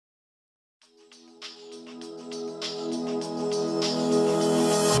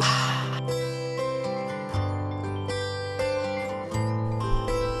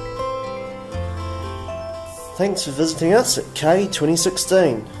Thanks for visiting us at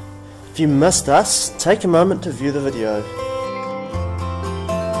K2016. If you missed us, take a moment to view the video.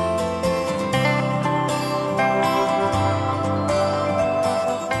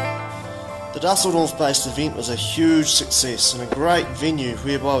 The Dusseldorf-based event was a huge success and a great venue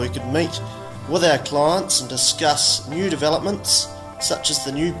whereby we could meet with our clients and discuss new developments such as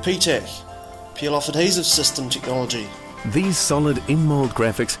the new PTAC, peel-off adhesive system technology. These solid in-mould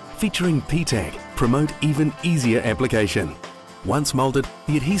graphics featuring PTAC promote even easier application. Once moulded,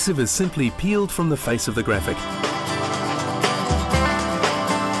 the adhesive is simply peeled from the face of the graphic.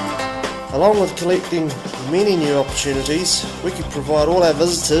 Along with collecting many new opportunities, we could provide all our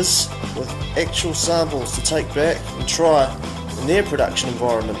visitors with actual samples to take back and try in their production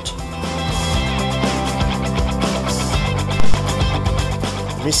environment.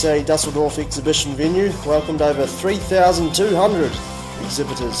 The Messe Dusseldorf exhibition venue welcomed over 3,200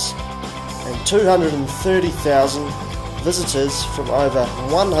 exhibitors and 230,000 visitors from over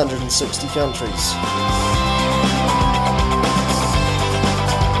 160 countries.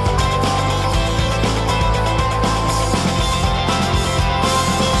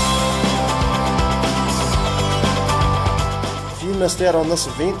 If you missed out on this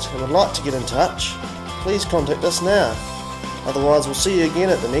event and would like to get in touch, please contact us now. Otherwise, we'll see you again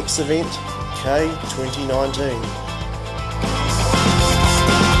at the next event, K2019.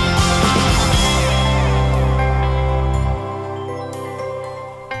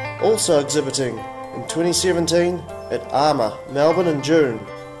 Also exhibiting in 2017 at ARMA, Melbourne in June,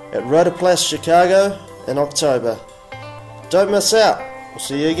 at Rotoplas, Chicago in October. Don't miss out. We'll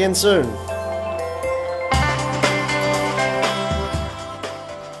see you again soon.